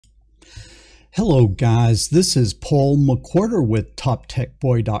Hello guys, this is Paul McWhorter with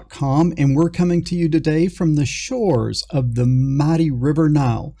TopTechBoy.com, and we're coming to you today from the shores of the mighty River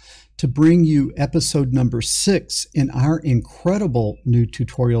Nile to bring you episode number 6 in our incredible new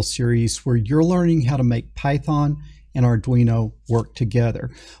tutorial series where you're learning how to make Python and Arduino work together.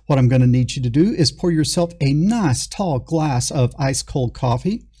 What I'm going to need you to do is pour yourself a nice tall glass of ice cold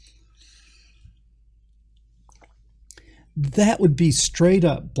coffee. That would be straight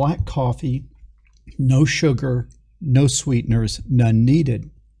up black coffee. No sugar, no sweeteners, none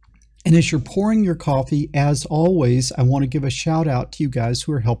needed. And as you're pouring your coffee, as always, I want to give a shout out to you guys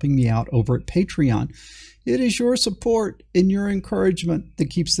who are helping me out over at Patreon. It is your support and your encouragement that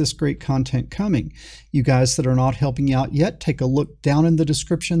keeps this great content coming. You guys that are not helping out yet, take a look down in the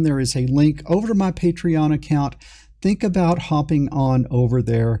description. There is a link over to my Patreon account. Think about hopping on over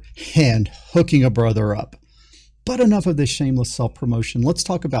there and hooking a brother up. But enough of this shameless self-promotion. Let's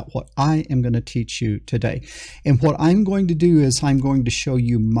talk about what I am going to teach you today. And what I'm going to do is I'm going to show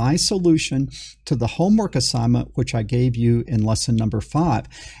you my solution to the homework assignment, which I gave you in lesson number 5.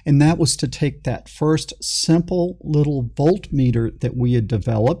 And that was to take that first simple little voltmeter that we had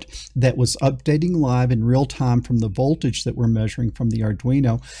developed that was updating live in real time from the voltage that we're measuring from the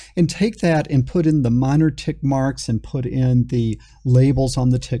Arduino, and take that and put in the minor tick marks and put in the labels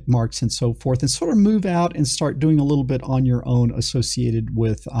on the tick marks and so forth, and sort of move out and start doing a little bit on your own associated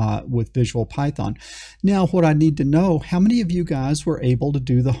with Visual Python. Now, what I need to know, how many of you guys were able to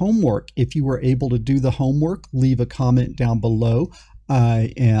do the homework? If you were able to do the homework, leave a comment down below.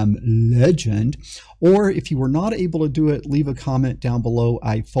 I am legend. Or if you were not able to do it, leave a comment down below.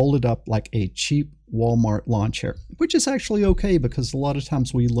 I folded up like a cheap Walmart lawn chair, which is actually okay because a lot of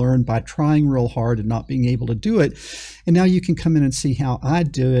times we learn by trying real hard and not being able to do it. And now you can come in and see how I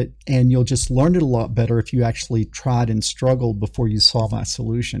do it, and you'll just learn it a lot better if you actually tried and struggled before you saw my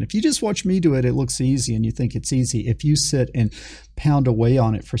solution. If you just watch me do it, it looks easy and you think it's easy. If you sit and pound away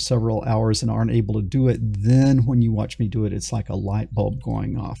on it for several hours and aren't able to do it, then when you watch me do it, it's like a light bulb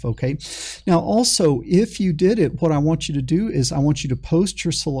going off, okay? Now also, if you did it, what I want you to do is I want you to post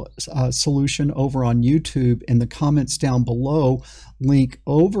your solution over on YouTube in the comments down below, link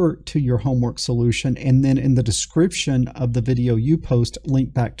over to your homework solution, and then in the description of the video you post,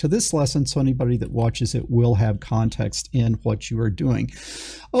 link back to this lesson so anybody that watches it will have context in what you are doing.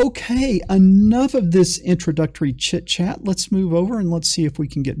 Okay, enough of this introductory chit chat. Let's move over and let's see if we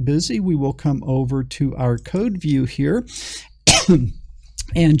can get busy. We will come over to our code view here.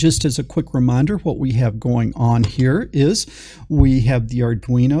 And just as a quick reminder, what we have going on here is we have the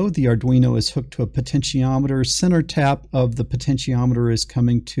Arduino. The Arduino is hooked to a potentiometer. Center tap of the potentiometer is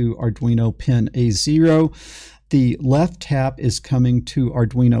coming to Arduino pin A0. The left tap is coming to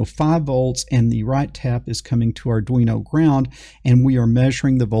Arduino 5 volts, and the right tap is coming to Arduino ground, and we are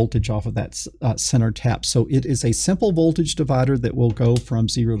measuring the voltage off of that center tap. So it is a simple voltage divider that will go from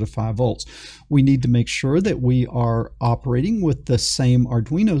 0 to 5 volts. We need to make sure that we are operating with the same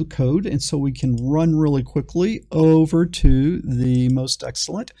Arduino code, and so we can run really quickly over to the most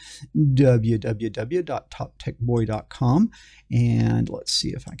excellent www.toptechboy.com, and let's see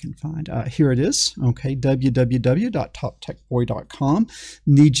if I can find, here it is, okay, www.toptechboy.com.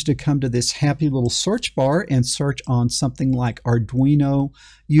 Needs you to come to this happy little search bar and search on something like Arduino,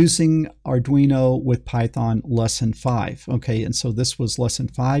 using Arduino with Python lesson 5. Okay, and so this was lesson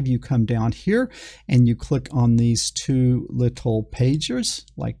 5. You come down here and you click on these two little pages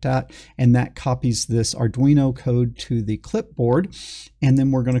like that, and that copies this Arduino code to the clipboard. And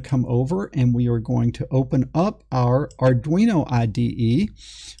then we're going to come over and we are going to open up our Arduino IDE.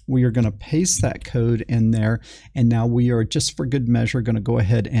 We are going to paste that code in there, and now we are, just for good measure, going to go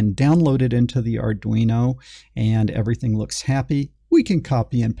ahead and download it into the Arduino, and everything looks happy. We can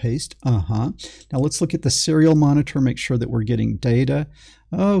copy and paste. Now let's look at the serial monitor, make sure that we're getting data.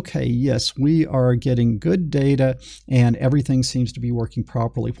 Okay, yes, we are getting good data and everything seems to be working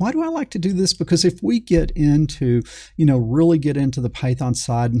properly. Why do I like to do this? Because if we get into, really get into the Python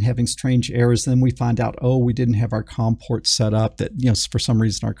side and having strange errors, then we find out, oh, we didn't have our COM port set up, that, for some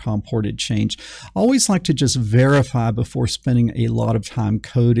reason our COM port had changed. I always like to just verify before spending a lot of time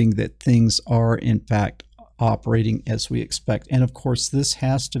coding that things are in fact operating as we expect. And of course, this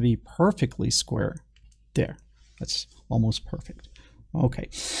has to be perfectly square. There, that's almost perfect. Okay,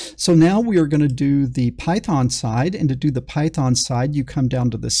 so now we are going to do the Python side, and to do the Python side, you come down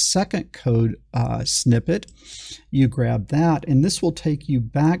to the second code snippet, you grab that, and this will take you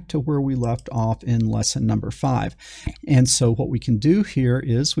back to where we left off in lesson number 5. And so what we can do here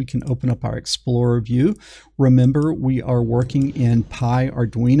is we can open up our Explorer view. Remember, we are working in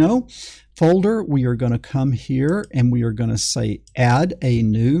PyArduino. folder, we are going to come here and we are going to say add a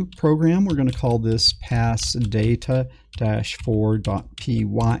new program. We're going to call this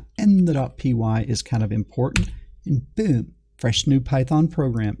passdata-4.py, and the .py is kind of important, and boom, fresh new Python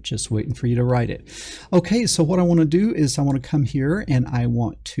program, just waiting for you to write it. Okay, so what I want to do is I want to come here and I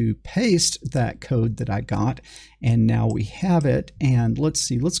want to paste that code that I got, and now we have it. And let's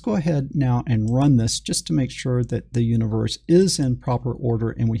see, let's go ahead now and run this just to make sure that the universe is in proper order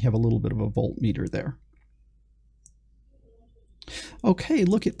and we have a little bit of a voltmeter there. Okay,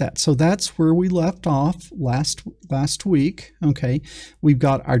 look at that. So that's where we left off last week. Okay, we've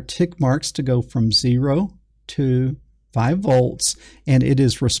got our tick marks to go from 0 to 5 volts, and it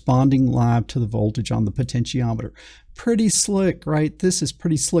is responding live to the voltage on the potentiometer. Pretty slick, right? This is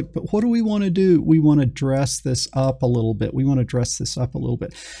pretty slick, but what do we want to do? We want to dress this up a little bit.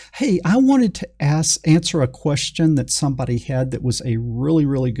 Hey, I wanted to answer a question that somebody had that was a really,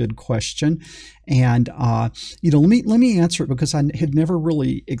 really good question. And, let me answer it because I had never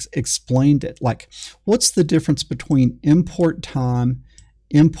really explained it. Like, what's the difference between import time,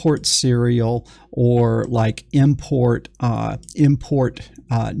 import serial, or like import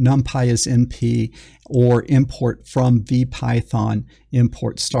numpy as np, or import from vPython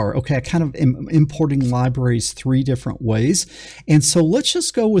import star. Okay, I kind of am importing libraries 3 different ways. And so let's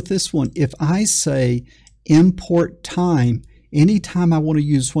just go with this one. If I say import time, anytime I want to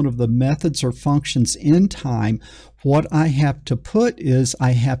use one of the methods or functions in time, what I have to put is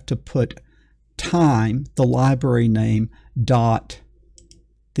I have to put time, the library name, dot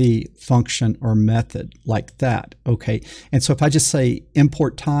the function or method, like that. Okay, and so if I just say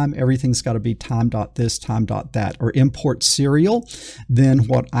import time, everything's got to be time.this, time.that, or import serial, then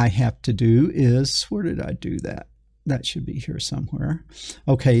what I have to do is, where did I do that? That should be here somewhere.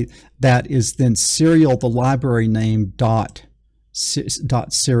 Okay, that is then serial, the library name, dot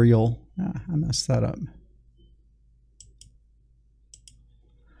serial. I messed that up.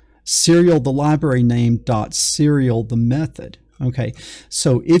 Serial, the library name, dot serial, the method. Okay,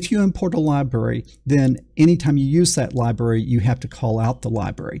 so if you import a library, then anytime you use that library, you have to call out the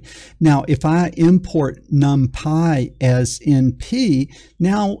library. Now, if I import numpy as np,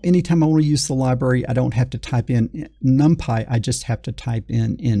 now anytime I want to use the library, I don't have to type in numpy, I just have to type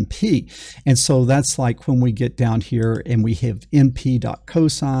in np. And so that's like when we get down here and we have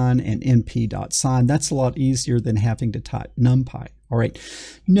np.cosine and np.sine. That's a lot easier than having to type numpy. All right,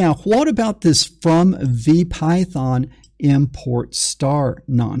 now what about this from vPython import star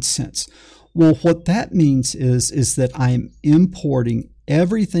nonsense? Well, what that means is that I'm importing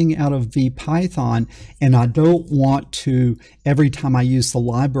everything out of vPython, and I don't want to, every time I use the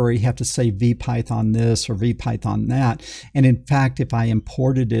library, have to say vPython this or vPython that. And in fact, if I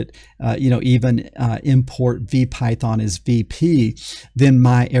imported it, even import vPython as VP, then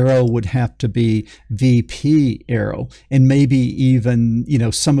my arrow would have to be VP arrow. And maybe even,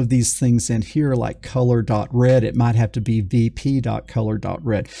 some of these things in here like color.red, it might have to be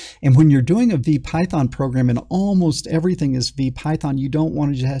VP.color.red. And when you're doing a vPython program and almost everything is vPython, you don't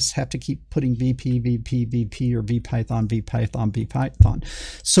want to just have to keep putting VP, VP, VP, or vPython, vPython, vPython.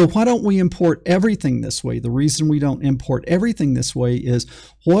 So why don't we import everything this way? The reason we don't import everything this way is,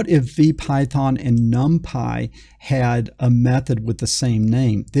 what if vPython and NumPy had a method with the same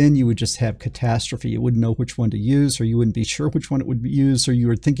name? Then you would just have catastrophe. You wouldn't know which one to use, or you wouldn't be sure which one it would be used, or you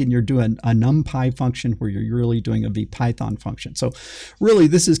were thinking you're doing a NumPy function where you're really doing a vPython function. So really,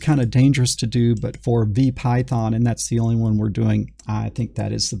 this is kind of dangerous to do, but for vPython, and that's the only one we're doing, I think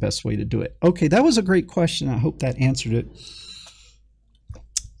that is the best way to do it. Okay, that was a great question. I hope that answered it.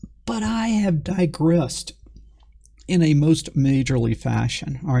 But I have digressed in a most majorly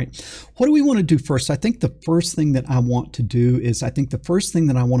fashion. All right, what do we want to do first? I think the first thing that I want to do is, I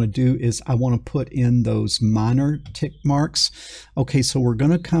want to put in those minor tick marks. Okay, so we're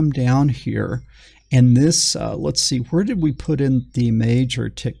going to come down here. And this, let's see, where did we put in the major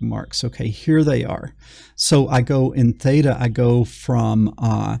tick marks? Okay, here they are. So I go in theta, I go from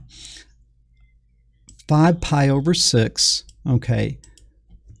 5 pi over 6, okay,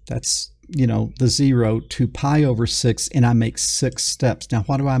 that's, the 0 to pi over 6, and I make 6 steps. Now,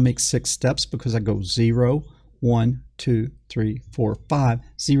 why do I make 6 steps? Because I go 0, 1, 2, 3, 4, 5.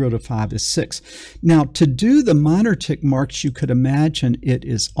 0 to 5 is 6. Now, to do the minor tick marks, you could imagine it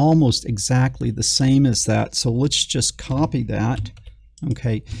is almost exactly the same as that. So let's just copy that,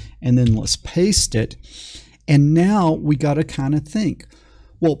 okay, and then let's paste it. And now we got to kind of think,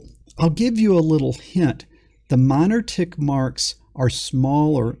 well, I'll give you a little hint. The minor tick marks are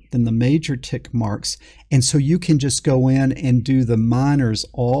smaller than the major tick marks, and so you can just go in and do the minors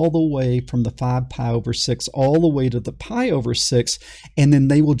all the way from the 5 pi over 6 all the way to the pi over 6, and then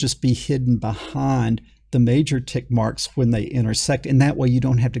they will just be hidden behind the major tick marks when they intersect, and that way you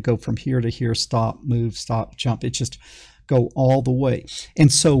don't have to go from here to here, stop, move, stop, jump. It just go all the way.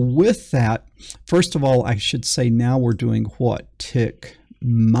 And so with that, first of all, I should say now we're doing what? Tick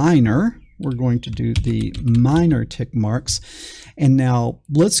minor. We're going to do the minor tick marks. And now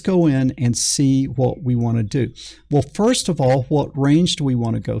let's go in and see what we want to do. Well, first of all, what range do we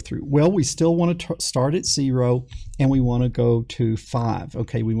want to go through? Well, we still want to start at 0 and we want to go to 5.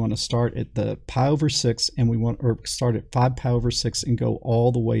 Okay, we want to start at the pi over 6 and we want to start at 5 pi over 6 and go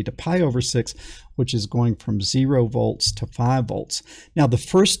all the way to pi over 6, which is going from 0 volts to 5 volts. Now, the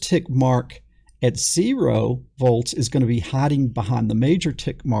first tick mark at 0 volts is going to be hiding behind the major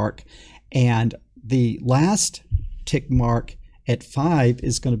tick mark, and the last tick mark at 5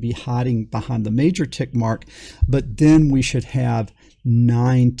 is going to be hiding behind the major tick mark, but then we should have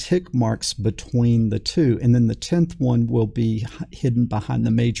 9 tick marks between the two, and then the 10th one will be hidden behind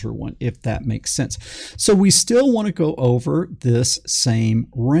the major one, if that makes sense. So we still want to go over this same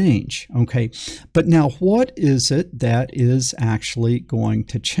range, okay? But now what is it that is actually going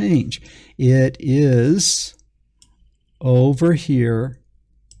to change? It is over here,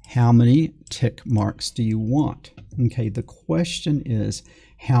 how many tick marks do you want? Okay, the question is,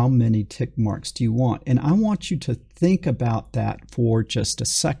 how many tick marks do you want? And I want you to think about that for just a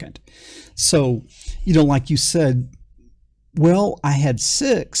second. So, you know, like you said, well, I had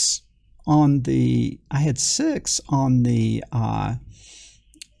 6 on the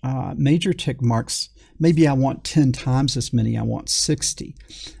major tick marks. Maybe I want 10 times as many. I want 60.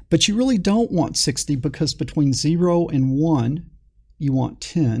 But you really don't want 60, because between 0 and 1, you want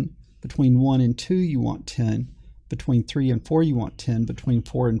 10. Between 1 and 2, you want 10. Between 3 and 4, you want 10. Between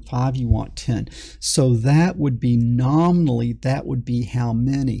 4 and 5, you want 10. So that would be nominally, that would be how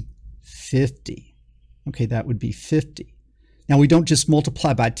many? 50. Okay, that would be 50. Now, we don't just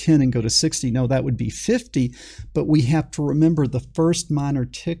multiply by 10 and go to 60. No, that would be 50. But we have to remember the first minor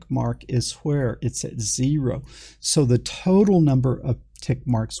tick mark is where? It's at 0. So the total number of tick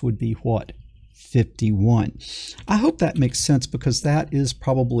marks would be what? 51. I hope that makes sense, because that is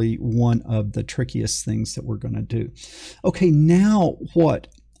probably one of the trickiest things that we're going to do. Okay, now what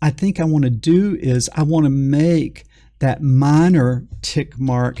I think I want to do is I want to make that minor tick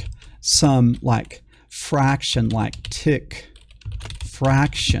mark some like fraction, like tick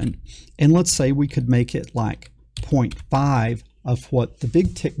fraction. And let's say we could make it like 0.5 of what the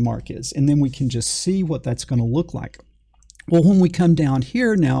big tick mark is. And then we can just see what that's going to look like. Well, when we come down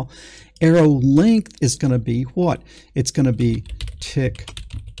here now, arrow length is going to be what? It's going to be tick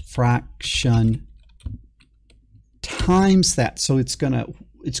fraction times that. So it's going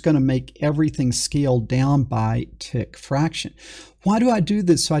to make everything scale down by tick fraction. Why do I do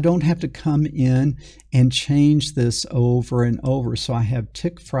this? So I don't have to come in and change this over and over. So I have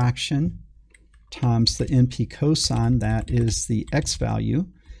tick fraction times the NP cosine, that is the x value.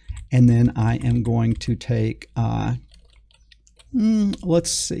 And then I am going to take,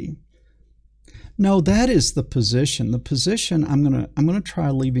 let's see. No, that is the position. The position, I'm gonna try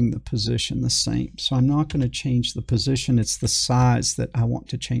leaving the position the same. So I'm not going to change the position. It's the size that I want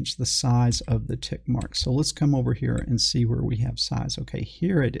to change, the size of the tick mark. So let's come over here and see where we have size. Okay,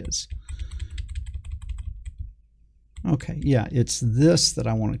 here it is. Okay, yeah, it's this that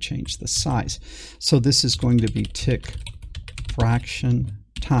I want to change the size. So this is going to be tick fraction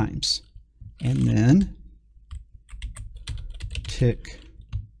times, and then tick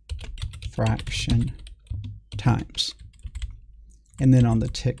fraction times. And then on the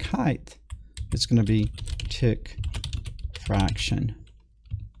tick height, it's going to be tick fraction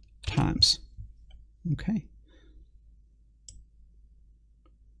times. Okay.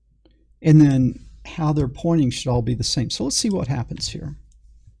 And then how they're pointing should all be the same. So let's see what happens here.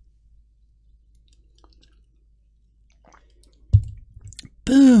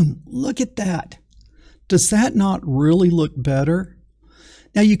 Boom! Look at that. Does that not really look better?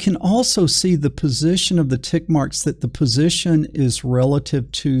 Now you can also see the position of the tick marks, that the position is relative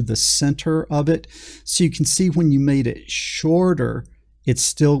to the center of it. So you can see when you made it shorter, it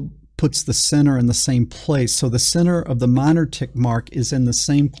still puts the center in the same place. So the center of the minor tick mark is in the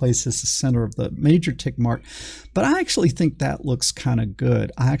same place as the center of the major tick mark. But I actually think that looks kind of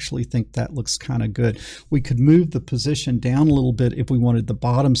good. We could move the position down a little bit if we wanted the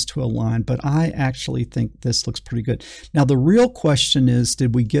bottoms to align, but I actually think this looks pretty good. Now the real question is,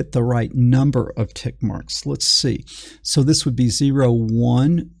 did we get the right number of tick marks? Let's see. So this would be 0,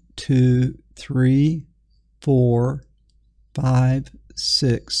 1, 2, 3, 4, 5,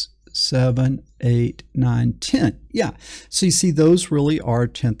 6, 7, 8, 9, 10. Yeah, so you see those really are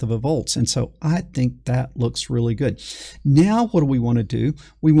 1/10 of a volt, and so I think that looks really good. Now what do we want to do?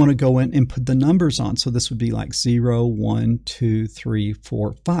 We want to go in and put the numbers on. So this would be like 0, 1, 2, 3,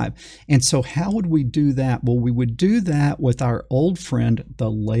 4, 5. And so how would we do that? Well, we would do that with our old friend, the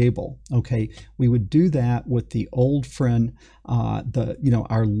label. Okay, we would do that with the old friend,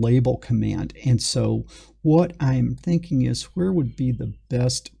 our label command. And so what I'm thinking is, where would be the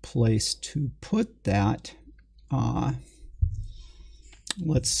best place to put that?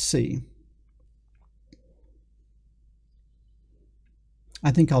 Let's see.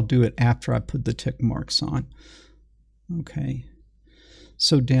 I think I'll do it after I put the tick marks on. Okay.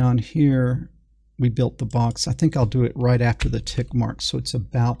 So down here, we built the box. I think I'll do it right after the tick marks, so it's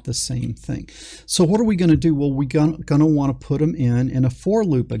about the same thing. So what are we going to do? Well, we're going to want to put them in a for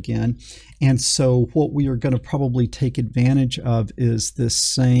loop again. And so what we are going to probably take advantage of is this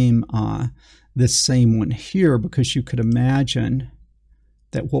same one here, because you could imagine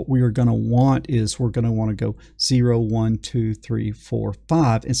that what we are going to want is we're going to want to go 0, 1, 2, 3, 4,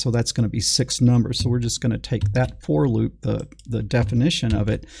 5. And so that's going to be 6 numbers. So we're just going to take that for loop, the definition of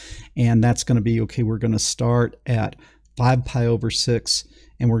it, and that's going to be, okay, we're going to start at 5 pi over 6,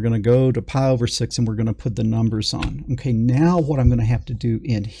 and we're going to go to pi over 6, and we're going to put the numbers on. Okay, now what I'm going to have to do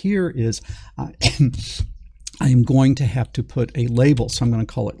in here is I am going to have to put a label. So I'm going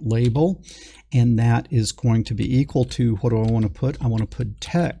to call it label, and that is going to be equal to, what do I want to put? I want to put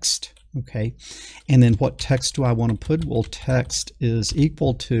text. Okay, and then what text do I want to put? Well, text is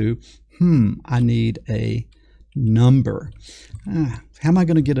equal to, I need a number. How am I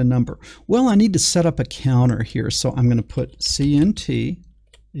going to get a number? Well, I need to set up a counter here. So I'm going to put CNT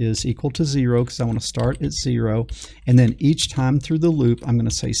is equal to 0, because I want to start at 0. And then each time through the loop, I'm going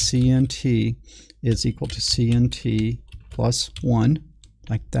to say CNT is equal to CNT plus 1,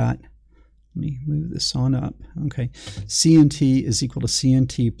 like that. Let me move this on up. Okay, CNT is equal to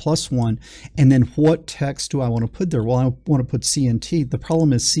CNT plus 1. And then what text do I want to put there? Well, I want to put CNT. The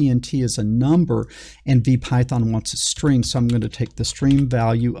problem is CNT is a number, and vPython wants a string. So I'm going to take the string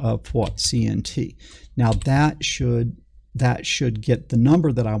value of what? CNT. Now that should get the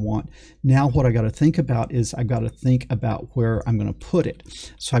number that I want. Now what I got to think about is I've got to think about where I'm going to put it.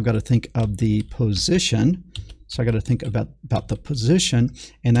 So I've got to think of the position. So I got to think about the position,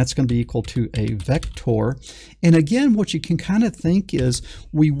 and that's going to be equal to a vector. And again, what you can kind of think is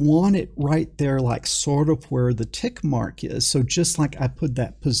we want it right there, like sort of where the tick mark is. So just like I put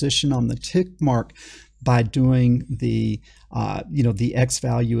that position on the tick mark by doing the the x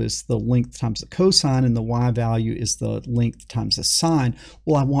value is the length times the cosine, and the y value is the length times the sine.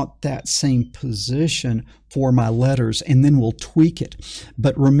 Well, I want that same position for my letters, and then we'll tweak it.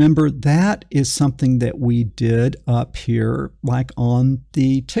 But remember, that is something that we did up here, like on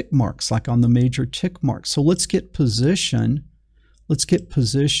the tick marks, like on the major tick marks. So let's get position. Let's get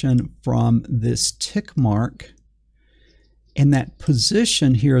position from this tick mark. And that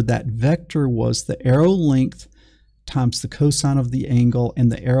position here, that vector, was the arrow length times the cosine of the angle, and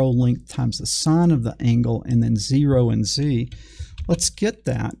the arrow length times the sine of the angle, and then 0 and z. Let's get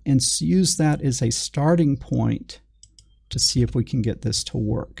that and use that as a starting point to see if we can get this to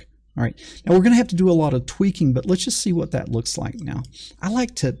work. All right, now we're going to have to do a lot of tweaking, but let's just see what that looks like now. I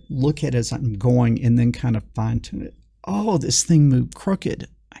like to look at it as I'm going and then kind of fine tune it. Oh, this thing moved crooked.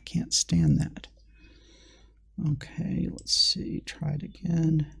 I can't stand that. Okay, let's see, try it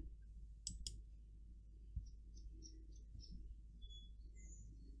again.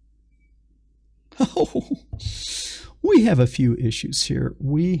 Oh, we have a few issues here.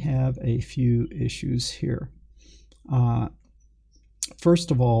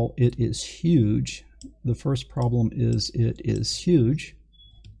 First of all, it is huge. The first problem is it is huge.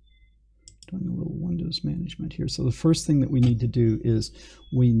 Doing a little Windows management here. So the first thing that we need to do is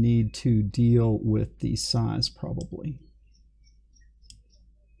we need to deal with the size, probably.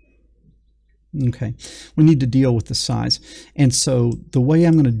 Okay, we need to deal with the size. And so the way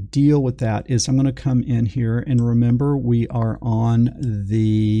I'm going to deal with that is I'm going to come in here, and remember, we are on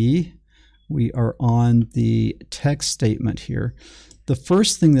the text statement here. The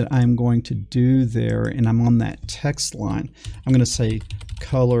first thing that I'm going to do there, and I'm on that text line, I'm going to say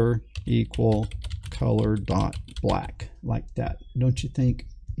color equal color dot black, like that. Don't you think?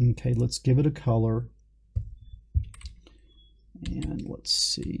 Okay, let's give it a color. And let's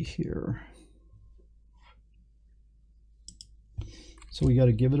see here. So we got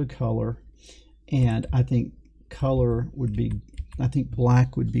to give it a color, and I think color would be, I think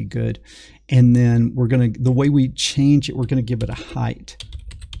black would be good. And then we're going to, the way we change it, we're going to give it a height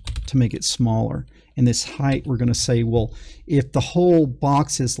to make it smaller. And this height, we're going to say, well, if the whole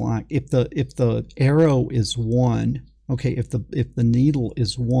box is like, if the arrow is 1, okay, if the needle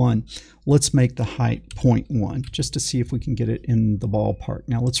is 1, let's make the height 0.1 just to see if we can get it in the ballpark.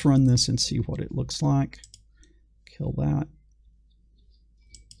 Now let's run this and see what it looks like. Kill that.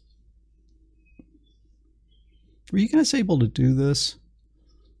 Were you guys able to do this?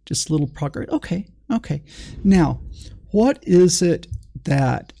 Just little progress. Okay, okay. Now, what is it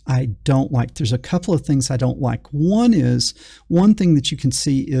that I don't like? There's a couple of things I don't like. One thing that you can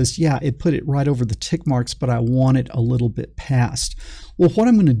see is, yeah, it put it right over the tick marks, but I want it a little bit past. Well, what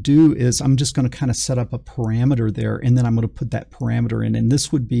I'm going to do is I'm just going to kind of set up a parameter there, and then I'm going to put that parameter in, and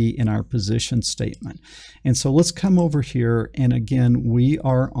this would be in our position statement. And so let's come over here, and again, we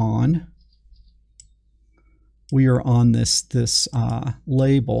are on this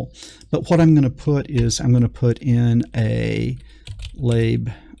label, but what I'm going to put is I'm going to put in a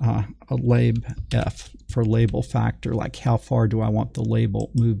lab F for label factor, like how far do I want the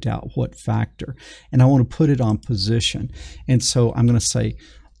label moved out, what factor, and I want to put it on position. And so I'm going to say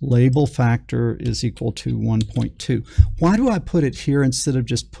label factor is equal to 1.2. Why do I put it here instead of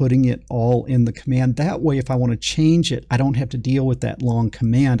just putting it all in the command? That way, if I want to change it, I don't have to deal with that long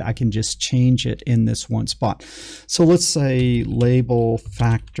command. I can just change it in this one spot. So let's say label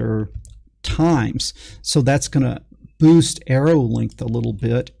factor times. So that's going to boost arrow length a little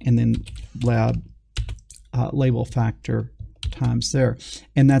bit, and then label factor times there.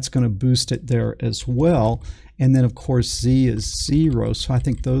 And that's going to boost it there as well. And then, of course, Z is 0. So I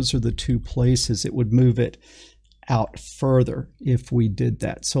think those are the two places it would move it out further if we did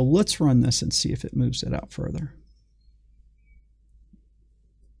that. So let's run this and see if it moves it out further.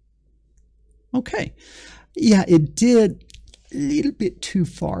 Okay. Yeah, it did a little bit too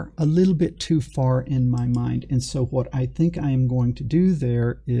far in my mind. And so what I think I am going to do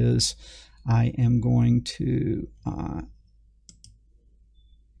there is I am going to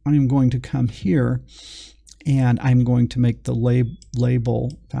come here, and I'm going to make the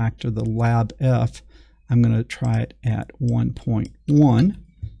label factor, the lab F, I'm going to try it at 1.1, and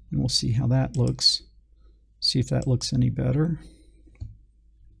we'll see how that looks. See if that looks any better.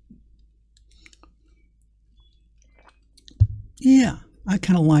 Yeah, I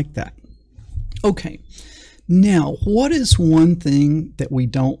kind of like that. Okay. Now, what is one thing that we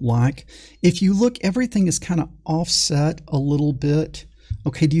don't like? If you look, everything is kind of offset a little bit.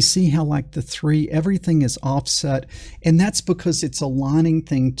 Okay, do you see how like the 3, everything is offset? And that's because it's aligning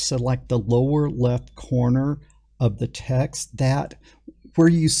things to like the lower left corner of the text. That where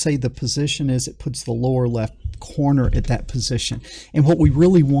you say the position is, it puts the lower left corner at that position. And what we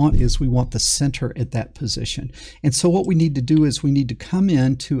really want is we want the center at that position. And so what we need to do is we need to come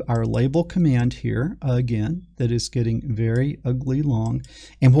into our label command here, again, that is getting very ugly long.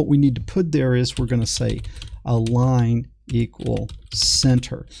 And what we need to put there is we're going to say align equal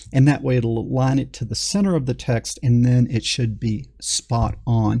center, and that way it'll align it to the center of the text, and then it should be spot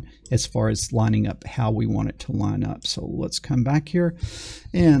on as far as lining up how we want it to line up. So let's come back here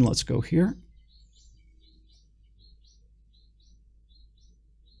and let's go here.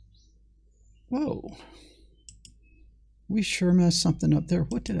 Whoa, we sure messed something up there.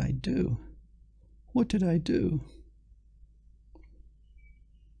 What did I do? What did I do?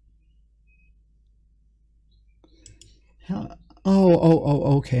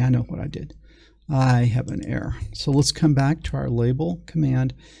 Okay, I know what I did. I have an error. So let's come back to our label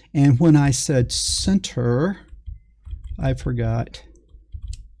command. And when I said center, I forgot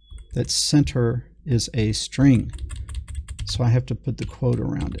that center is a string. So I have to put the quote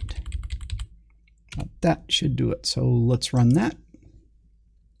around it. Now that should do it. So let's run that.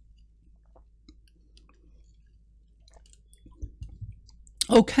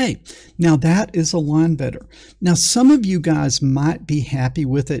 Okay, now that is a line better. Now some of you guys might be happy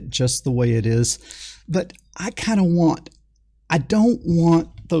with it just the way it is, but I don't want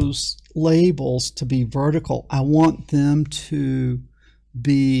those labels to be vertical. I want them to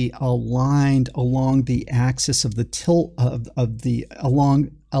be aligned along the axis of the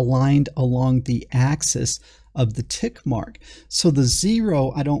aligned along the axis of the tick mark. So the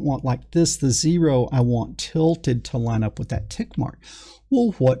 0 I don't want like this. The 0 I want tilted to line up with that tick mark.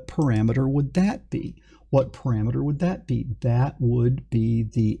 Well, what parameter would that be? What parameter would that be? That would be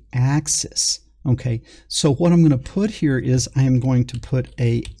the axis. Okay, so what I'm going to put here is I am going to put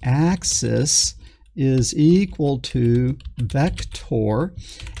a axis is equal to vector.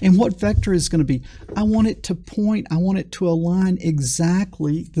 And what vector is going to be? I want it to point, I want it to align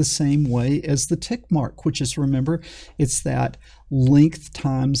exactly the same way as the tick mark, which is, remember, it's that length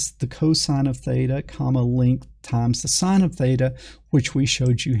times the cosine of theta, comma, length times the sine of theta, which we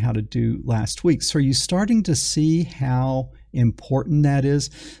showed you how to do last week. So are you starting to see how important that is?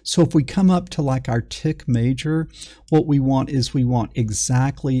 So if we come up to like our tick major, what we want is we want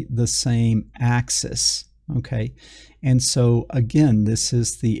exactly the same axis, okay? And so again, this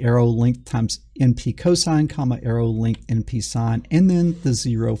is the arrow length times np cosine, comma, arrow length np sine, and then the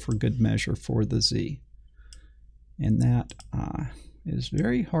 0 for good measure for the z. And that is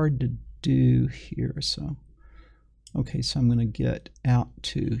very hard to do here. So, okay, so I'm going to get out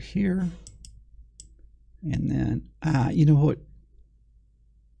to here. And then, you know what?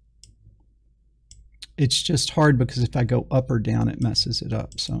 It's just hard because if I go up or down, it messes it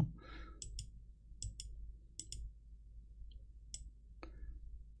up. So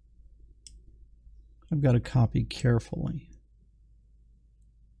I've got to copy carefully.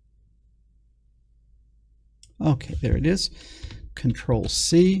 Okay, there it is. Control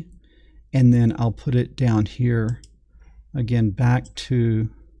C, and then I'll put it down here again back to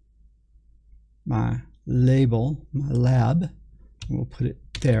my label, my lab, and we'll put it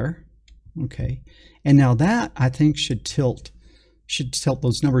there. Okay, and now that I think should tilt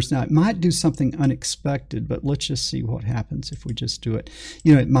those numbers. Now it might do something unexpected, but let's just see what happens if we just do it.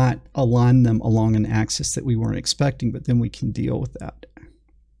 You know, it might align them along an axis that we weren't expecting, but then we can deal with that.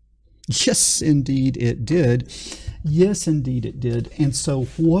 Yes, indeed it did. Yes, indeed it did. And so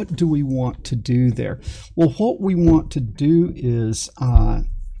what do we want to do there? Well, what we want to do is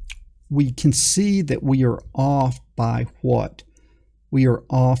we can see that we are off by what? We are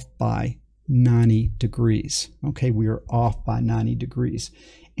off by 90 degrees. Okay, we are off by 90 degrees.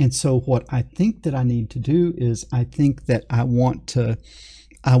 And so what I think that I need to do is I think that I want to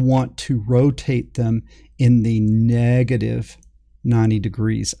rotate them in the negative 90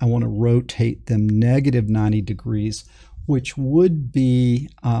 degrees. I want to rotate them negative 90 degrees, which would be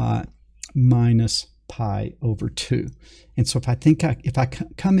minus pi over 2. And so if I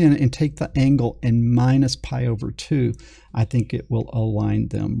come in and take the angle and minus pi over 2, I think it will align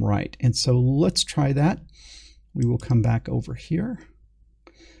them right. And so let's try that. We will come back over here.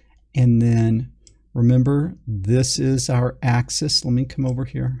 And then remember, this is our axis. Let me come over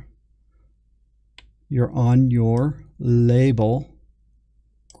here. You're on your label,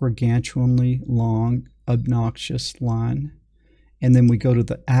 gargantuanly long, obnoxious line. And then we go to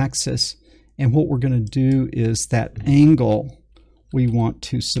the axis. And what we're going to do is that angle, we want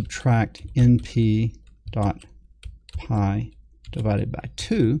to subtract np dot pi divided by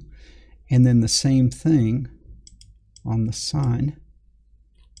 2. And then the same thing on the sine,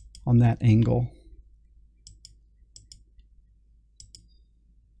 on that angle.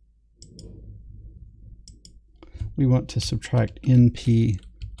 We want to subtract np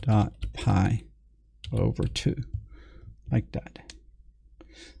dot pi over 2, like that.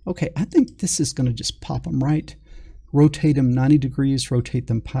 Okay, I think this is going to just pop them right. Rotate them 90 degrees, rotate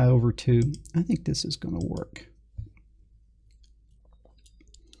them pi over 2. I think this is going to work.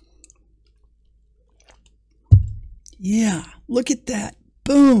 Yeah, look at that.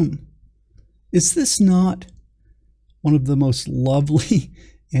 Boom. Is this not one of the most lovely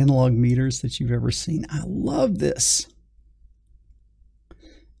analog meters that you've ever seen? I love this.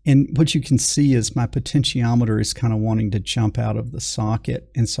 And what you can see is my potentiometer is kind of wanting to jump out of the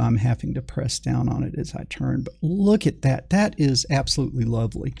socket, and so I'm having to press down on it as I turn. But look at that. That is absolutely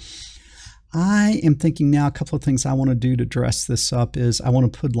lovely. I am thinking now a couple of things I want to do to dress this up is I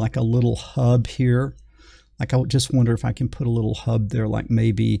want to put like a little hub here. Like I just wonder if I can put a little hub there, like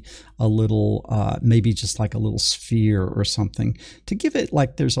maybe a little, maybe just like a little sphere or something to give it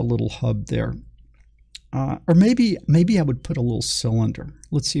like there's a little hub there. Or maybe I would put a little cylinder.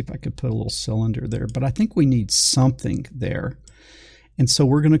 Let's see if I could put a little cylinder there. But I think we need something there. And so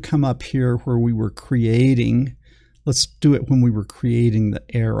we're going to come up here where we were creating. Let's do it when we were creating the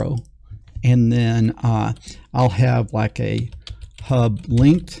arrow. And then I'll have like a hub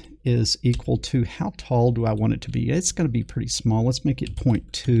length is equal to, how tall do I want it to be? It's going to be pretty small. Let's make it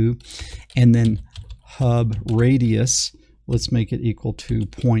 0.2. And then hub radius, let's make it equal to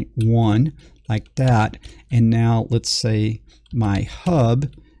 0.1. Like that. And now let's say my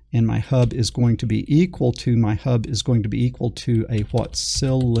hub, and my hub is going to be equal to, a what?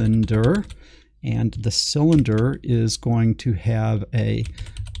 Cylinder. And the cylinder is going to have a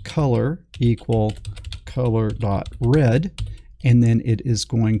color equal color dot red, and then it is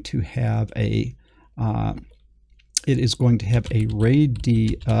going to have a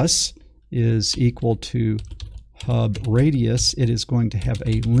radius is equal to hub radius, it is going to have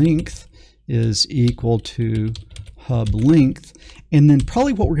a length is equal to hub length. And then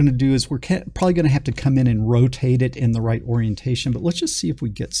probably what we're going to do is we're probably going to have to come in and rotate it in the right orientation. But let's just see if we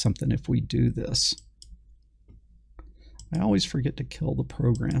get something if we do this. I always forget to kill the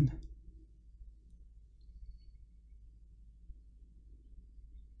program.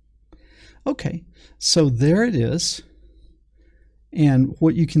 Okay, so there it is. And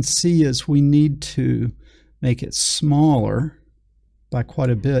what you can see is we need to make it smaller by quite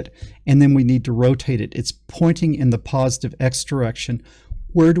a bit, and then we need to rotate it. It's pointing in the positive X direction.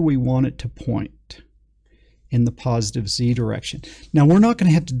 Where do we want it to point? In the positive Z direction. Now we're not going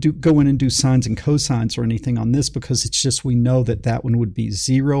to have to go in and do sines and cosines or anything on this, because it's just we know that that one would be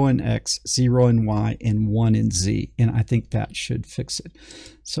 0 in X, 0 in Y, and 1 in Z, and I think that should fix it.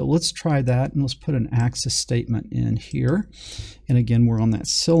 So let's try that, and let's put an axis statement in here. And again, we're on that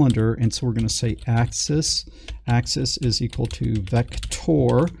cylinder, and so we're going to say axis is equal to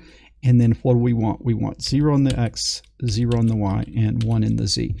vector, and then what do we want? We want 0 in the X, 0 in the Y, and 1 in the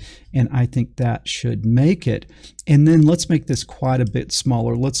Z. And I think that should make it. And then let's make this quite a bit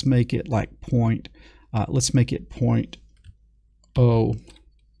smaller. Let's make it like let's make it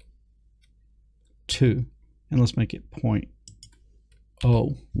 0.02. And let's make it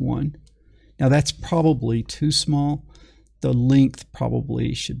 0.01. Now that's probably too small. The length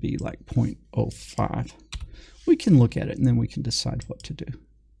probably should be like 0.05. We can look at it and then we can decide what to do.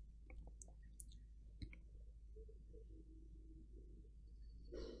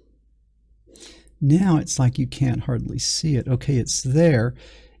 Now it's like you can't hardly see it. Okay, it's there.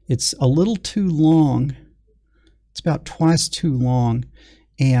 It's a little too long. It's about twice too long.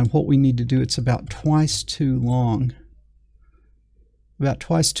 And what we need to do, it's about twice too long. About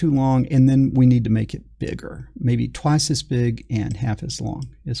twice too long, and then we need to make it bigger. Maybe twice as big and half as long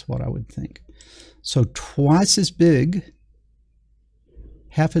is what I would think. So twice as big,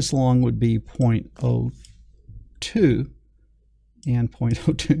 half as long would be 0.02. And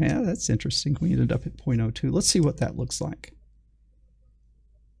 0.02, yeah, that's interesting. We ended up at 0.02. Let's see what that looks like.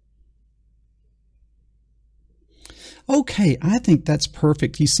 Okay, I think that's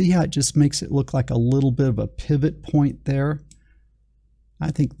perfect. You see how it just makes it look like a little bit of a pivot point there? I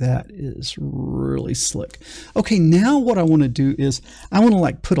think that is really slick. Okay, now what I want to do is I want to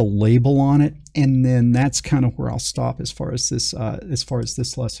like put a label on it, and then that's kind of where I'll stop as far as this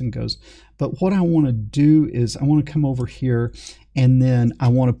lesson goes. But what I want to do is I want to come over here, and then I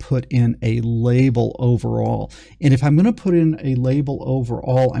want to put in a label overall. And if I'm going to put in a label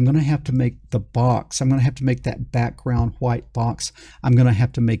overall, I'm going to have to make the box. I'm going to have to make that background white box. I'm going to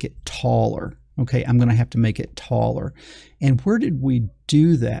have to make it taller. Okay, I'm going to have to make it taller. And where did we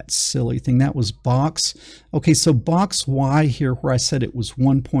do that silly thing? That was box. Okay, so box Y here, where I said it was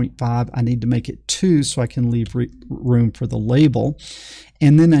 1.5, I need to make it 2 so I can leave room for the label.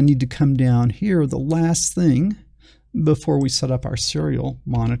 And then I need to come down here, the last thing, before we set up our serial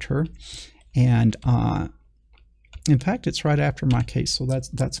monitor. And in fact, it's right after my case, so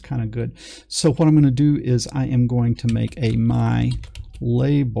that's kind of good. So what I'm going to do is I am going to make a my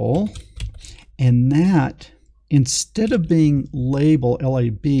label. And that, instead of being label,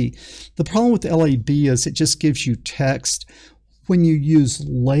 L-A-B, the problem with L-A-B is it just gives you text. When you use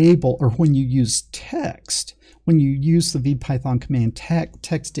label, or when you use text, when you use the vPython command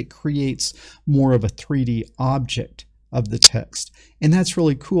text, it creates more of a 3D object of the text. And that's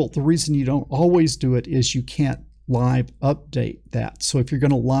really cool. The reason you don't always do it is you can't live update that. So if you're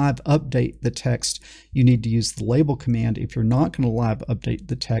going to live update the text, you need to use the label command. If you're not going to live update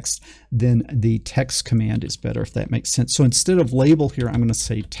the text, then the text command is better, if that makes sense. So instead of label here, I'm going to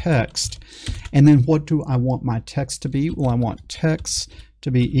say text. And then what do I want my text to be? Well, I want text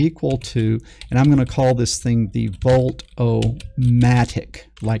to be equal to, and I'm going to call this thing the volt-o-matic,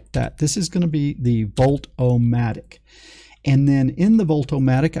 like that. This is going to be the volt-o-matic. And then in the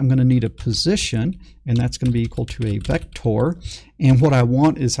volt-o-matic, I'm going to need a position, and that's going to be equal to a vector. And what I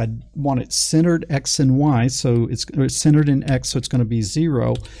want is I want it centered X and Y, so it's centered in X, so it's going to be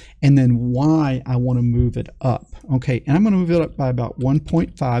 0. And then Y, I want to move it up. Okay, and I'm going to move it up by about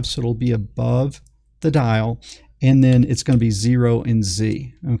 1.5, so it'll be above the dial. And then it's going to be 0 in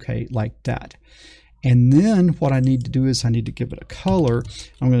Z, okay, like that. And then what I need to do is I need to give it a color.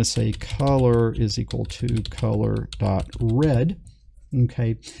 I'm going to say color is equal to color.red,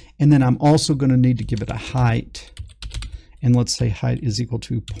 okay. And then I'm also going to need to give it a height. And let's say height is equal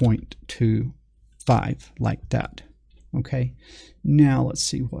to 0.25, like that, okay. Now let's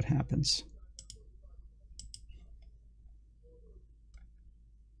see what happens.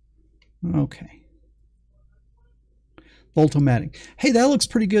 Okay. Voltomatic. Hey, that looks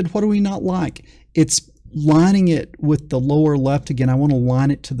pretty good. What do we not like? It's lining it with the lower left again. I want to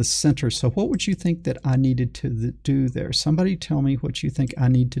line it to the center. So what would you think that I needed to do there? Somebody tell me what you think I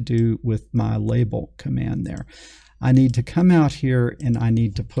need to do with my label command there. I need to come out here and I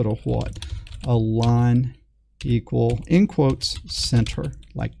need to put a what? A line equal, in quotes, center,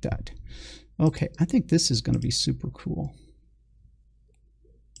 like that. Okay, I think this is going to be super cool.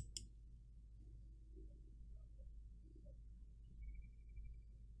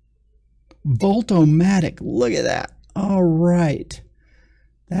 Voltomatic, look at that. All right,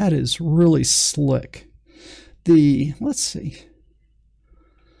 that is really slick. Let's see.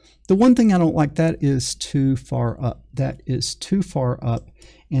 The one thing I don't like, that is too far up. That is too far up.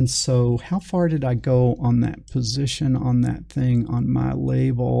 And so how far did I go on that position on that thing on my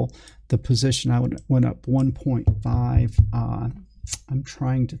label? The position I went up 1.5. I'm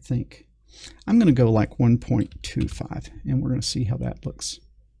trying to think. I'm going to go like 1.25 and we're going to see how that looks.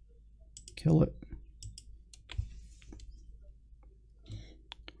 Kill it.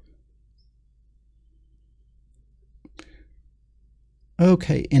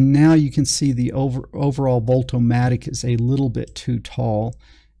 Okay, and now you can see the overall Voltomatic is a little bit too tall.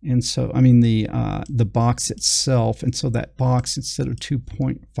 And so, I mean, the box itself, and so that box, instead of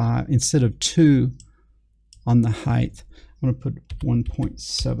 2.5, instead of 2 on the height, I'm going to put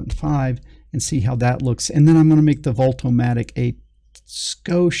 1.75 and see how that looks. And then I'm going to make the Voltomatic a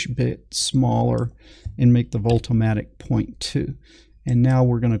skosh bit smaller and make the Voltomatic 0.2. And now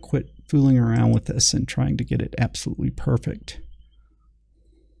we're going to quit fooling around with this and trying to get it absolutely perfect.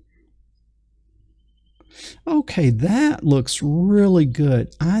 Okay, that looks really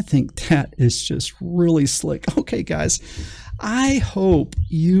good. I think that is just really slick. Okay, guys, I hope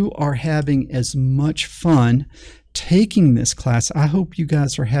you are having as much fun taking this class. I hope you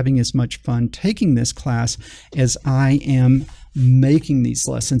guys are having as much fun taking this class as I am making these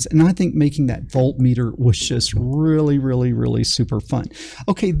lessons. And I think making that voltmeter was just really, really, really super fun.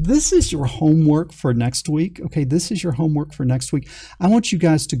 Okay, this is your homework for next week. Okay, this is your homework for next week. I want you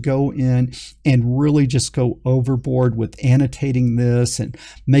guys to go in and really just go overboard with annotating this and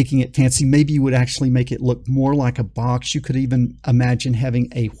making it fancy. Maybe you would actually make it look more like a box. You could even imagine having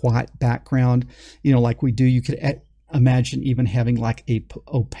a white background, you know, like we do. You could imagine even having like a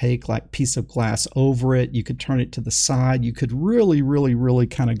opaque like piece of glass over it. You could turn it to the side. You could really, really, really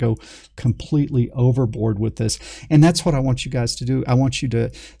kind of go completely overboard with this. And that's what I want you guys to do. I want you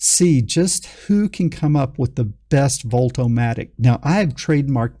to see just who can come up with the best Voltomatic. Now, I have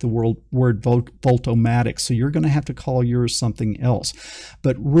trademarked the word Voltomatic, so you're going to have to call yours something else.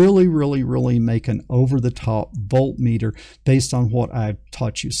 But really, really, really make an over-the-top voltmeter based on what I've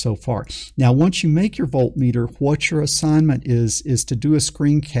taught you so far. Now, once you make your voltmeter, what your assignment is to do a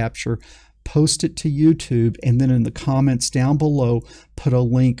screen capture, post it to YouTube, and then in the comments down below, put a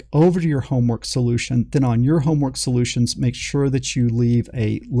link over to your homework solution. Then on your homework solutions, make sure that you leave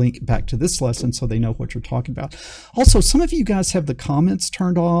a link back to this lesson so they know what you're talking about. Also, some of you guys have the comments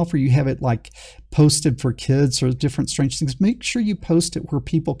turned off, or you have it like posted for kids or different strange things. Make sure you post it where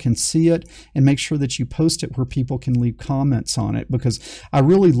people can see it, and make sure that you post it where people can leave comments on it, because I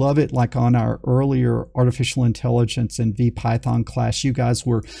really love it. Like on our earlier artificial intelligence and vPython class, you guys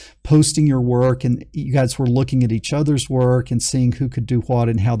were posting your work and you guys were looking at each other's work and seeing who could do what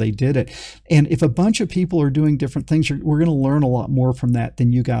and how they did it. And if a bunch of people are doing different things, we're going to learn a lot more from that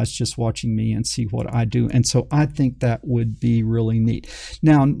than you guys just watching me and see what I do. And so I think that would be really neat.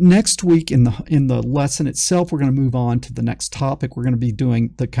 Now, next week in the lesson itself, we're going to move on to the next topic. We're going to be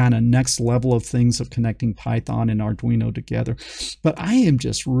doing the kind of next level of things of connecting Python and Arduino together. But I am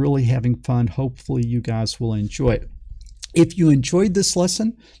just really having fun. Hopefully you guys will enjoy it. If you enjoyed this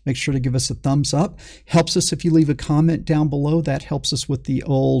lesson, make sure to give us a thumbs up. Helps us if you leave a comment down below. That helps us with the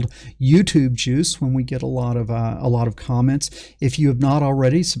old YouTube juice when we get a lot of comments. If you have not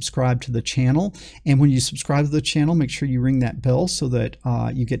already, subscribe to the channel. And when you subscribe to the channel, make sure you ring that bell so that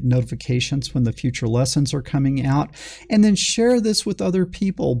you get notifications when the future lessons are coming out. And then share this with other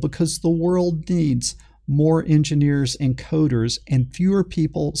people, because the world needs more engineers and coders and fewer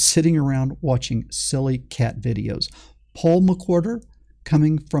people sitting around watching silly cat videos. Paul McWhorter,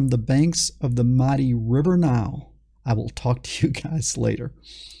 coming from the banks of the mighty River Nile. I will talk to you guys later.